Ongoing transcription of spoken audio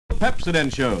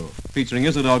Pepsodent Show, featuring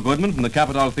Isidore Goodman from the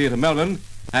Capitol Theatre, Melbourne,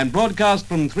 and broadcast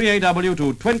from 3AW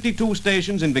to 22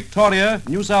 stations in Victoria,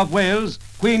 New South Wales,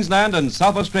 Queensland, and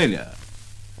South Australia.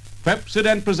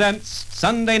 Pepsodent presents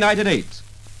Sunday Night at 8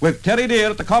 with Terry Deer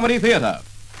at the Comedy Theatre.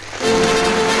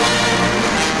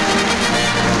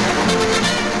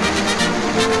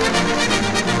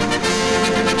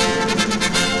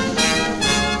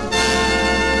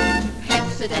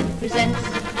 Pepsodent presents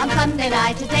on Sunday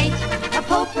night at 8 a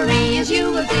potpourri, as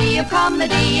you will see, of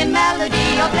comedy and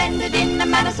melody, all blended in a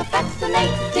manner so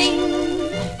fascinating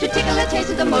to tickle the taste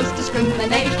of the most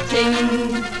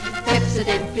discriminating.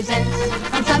 Pepsodent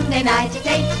presents on Sunday night at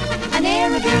 8 an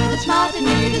air review that's smart and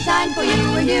new, designed for you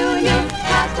and you and you.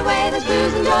 Cast away those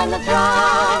blues and join the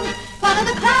throng. Follow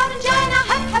the crowd and join our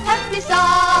happy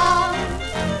song.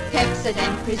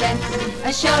 Pepsodent presents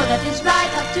a show that is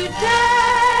right up to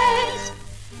date.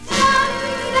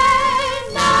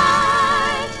 Sunday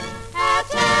night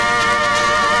at 8.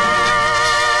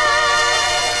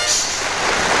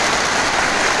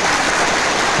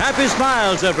 Happy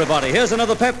smiles, everybody. Here's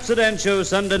another Pepsodent Show,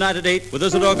 Sunday night at 8, with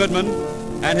Isidore Goodman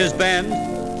and his band.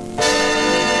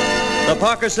 The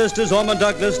Parker Sisters, Ormond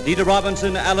Douglas, Dita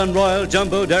Robinson, Alan Royal,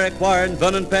 Jumbo, Derek Warren,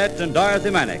 Vernon Pett, and Dorothy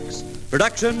Mannix.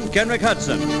 Production, Kenrick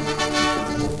Hudson.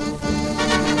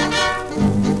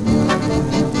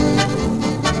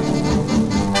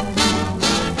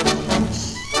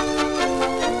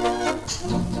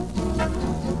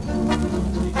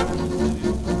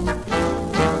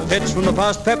 Hits from the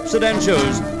past Pepsodent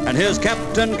shows, and here's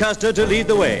Captain Custer to lead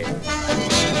the way.